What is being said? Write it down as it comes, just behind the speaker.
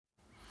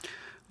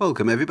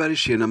Welcome everybody,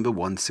 Shir number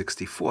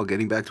 164,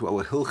 getting back to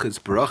our Hilchos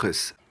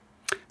Brachos.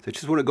 So I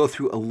just want to go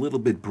through a little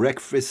bit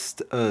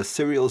breakfast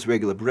cereals,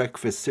 regular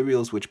breakfast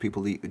cereals, which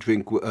people eat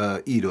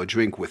or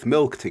drink with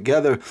milk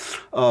together.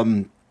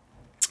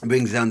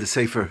 Brings down the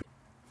Sefer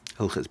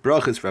Hilchos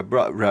Brachos,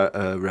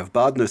 Rav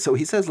Badner. So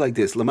he says like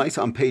this,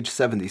 Lamaisa on page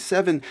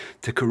 77,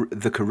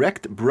 the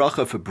correct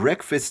bracha for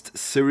breakfast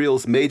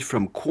cereals made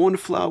from corn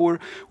flour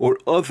or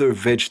other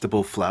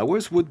vegetable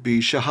flours would be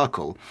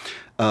shahakol.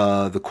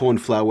 The corn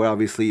flour,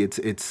 obviously,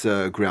 it's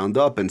ground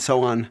up and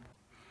so on.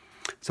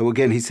 So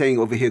again, he's saying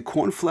over here,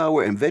 corn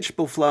flour and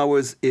vegetable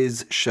flours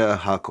is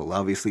shahakol.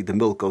 Obviously, the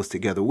milk goes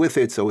together with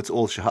it, so it's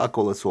all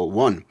shahakol, it's all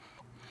one.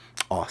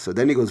 So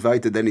then he goes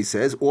weiter, then he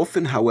says,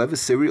 often, however,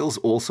 cereals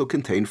also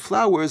contain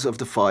flours of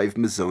the 5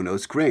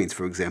 mezonos grains,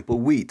 for example,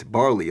 wheat,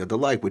 barley, or the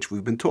like, which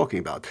we've been talking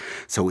about.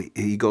 So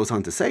he goes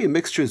on to say, in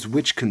mixtures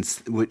which contain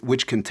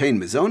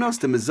mezonos,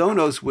 the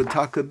mezonos would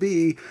taka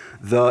be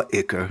the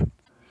ikar.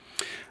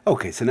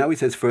 Okay, so now he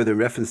says further in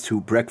reference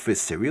to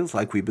breakfast cereals,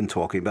 like we've been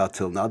talking about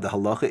till now, the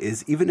halacha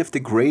is, even if the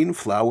grain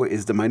flour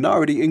is the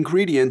minority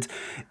ingredient,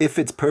 if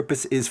its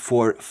purpose is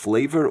for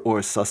flavor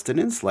or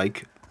sustenance,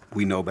 like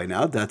we know by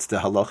now, that's the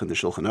halach in the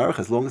Shulchan Aruch.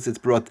 As long as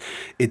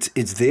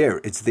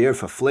it's there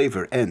for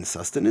flavor and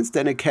sustenance,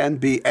 then it can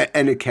be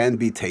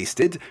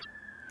tasted.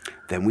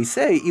 Then we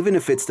say, even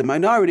if it's the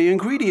minority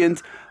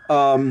ingredient,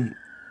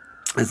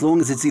 as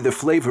long as it's either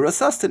flavor or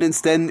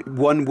sustenance, then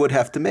one would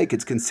have to make.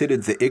 It's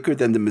considered the ikar,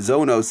 then the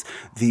mezonos,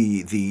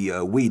 the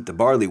wheat, the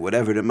barley,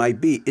 whatever it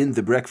might be, in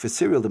the breakfast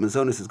cereal, the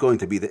mezonos is going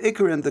to be the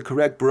ikar, and the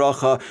correct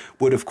bracha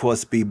would, of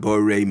course, be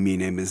borei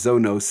mine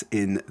mezonos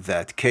in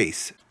that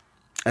case.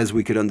 As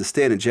we could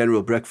understand, in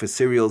general, breakfast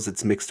cereals,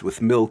 it's mixed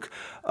with milk,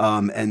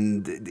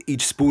 and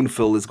each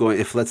spoonful is going,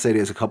 if let's say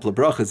there's a couple of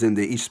brachas in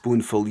there, each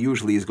spoonful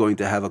usually is going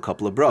to have a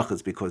couple of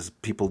brachas, because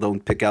people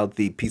don't pick out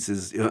the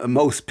pieces,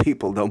 most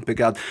people don't pick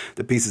out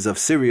the pieces of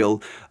cereal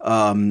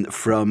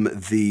from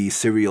the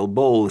cereal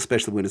bowl,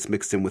 especially when it's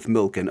mixed in with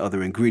milk and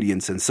other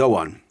ingredients and so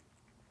on.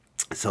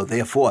 So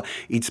therefore,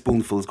 each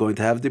spoonful is going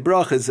to have the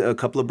brachas, a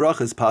couple of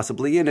brachas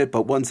possibly in it,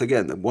 but once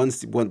again,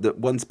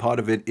 once part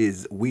of it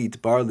is wheat,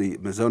 barley,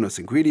 mezonos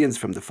ingredients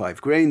from the 5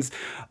 grains,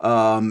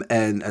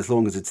 and as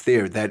long as it's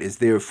there, that is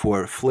there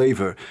for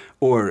flavor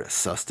or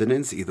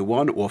sustenance, either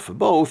one or for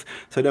both,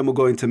 so then we're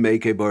going to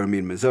make a bar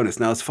min mezonos.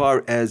 Now, as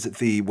far as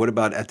what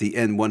about at the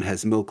end, one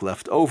has milk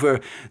left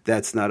over,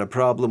 that's not a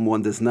problem.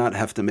 One does not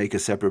have to make a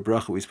separate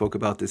bracha. We spoke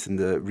about this in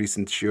the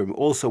recent shiur.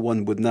 Also,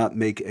 one would not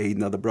make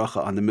another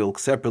bracha on the milk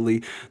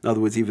separately. In other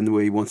words, even the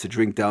way he wants to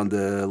drink down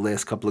the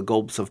last couple of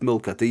gulps of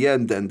milk at the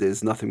end, and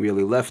there's nothing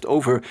really left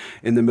over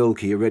in the milk.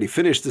 He already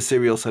finished the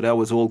cereal, so that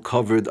was all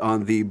covered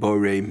on the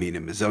borei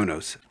mine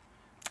mezonos.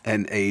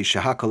 And a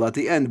shahakal at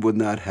the end would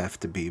not have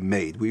to be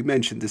made. We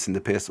mentioned this in the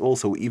past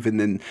also, even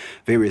in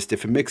various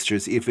different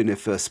mixtures, even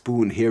if a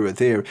spoon here or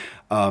there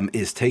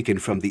is taken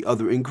from the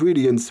other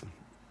ingredients,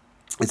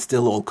 it's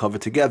still all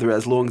covered together,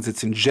 as long as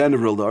it's in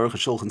general, the Aruch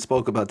HaShulchan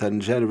spoke about that,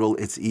 in general,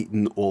 it's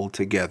eaten all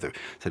together.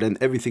 So then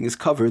everything is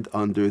covered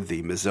under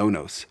the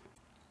mezonos.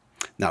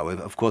 Now,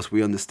 of course,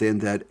 we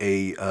understand that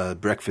a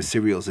breakfast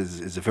cereals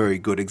is a very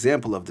good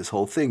example of this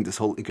whole thing, this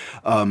whole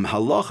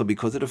halacha,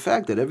 because of the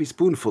fact that every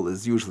spoonful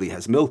usually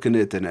has milk in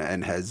it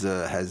and has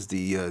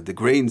the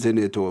grains in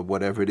it or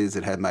whatever it is.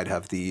 It might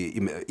have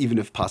even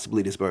if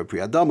possibly it is bar pri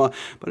adama,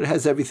 but it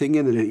has everything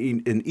in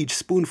it in each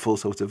spoonful.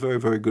 So it's a very,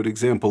 very good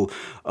example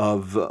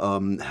of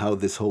how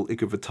this whole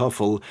ikar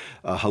v'tafel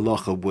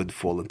halacha would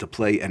fall into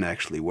play and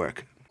actually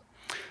work.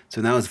 So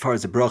now, as far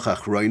as the bracha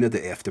achroina,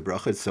 the after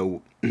bracha,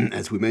 so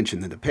as we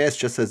mentioned in the past,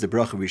 just as the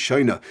bracha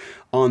rishona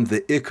on the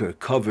ikar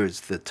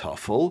covers the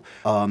tafel,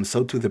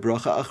 so too the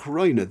bracha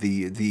achroina,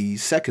 the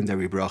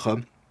secondary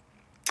bracha,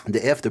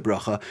 the after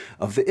bracha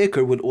of the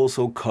ikar would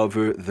also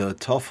cover the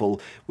tafel,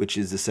 which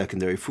is the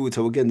secondary food.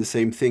 So again, the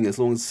same thing. As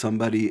long as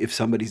if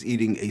somebody's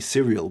eating a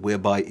cereal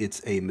whereby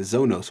it's a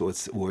mezonos,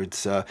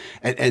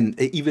 and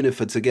even if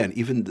it's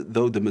even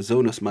though the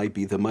mezonos might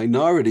be the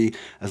minority,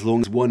 as long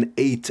as one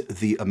ate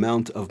the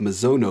amount of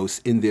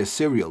mezonos in their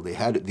cereal, they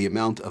had the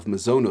amount of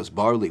mezonos,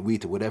 barley,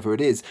 wheat, or whatever it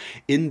is,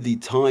 in the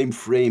time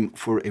frame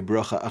for a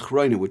bracha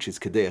achroina, which is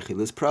kedei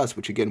achilas pras,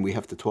 which again we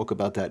have to talk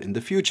about that in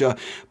the future.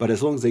 But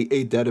as long as they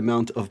ate that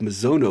amount of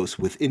mezonos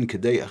within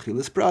kedei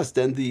achilas pras,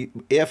 then the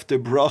after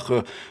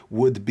bracha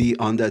would be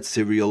on that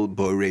cereal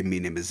borei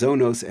mine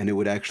mezonos, and it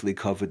would actually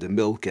cover the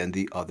milk and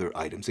the other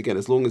items. Again,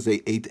 as long as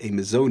they ate a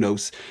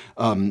mezonos,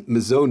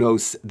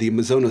 the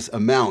mezonos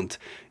amount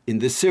in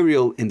the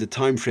cereal in the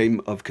time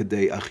frame of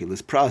kedei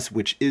achilas pras,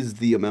 which is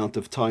the amount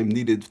of time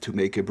needed to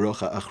make a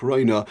bracha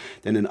achroina,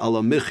 then an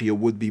ala michya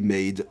would be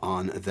made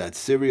on that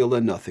cereal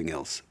and nothing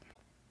else.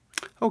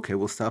 Okay,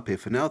 we'll stop here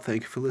for now.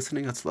 Thank you for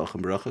listening. Hatzlach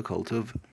and Bracha Kol Tov.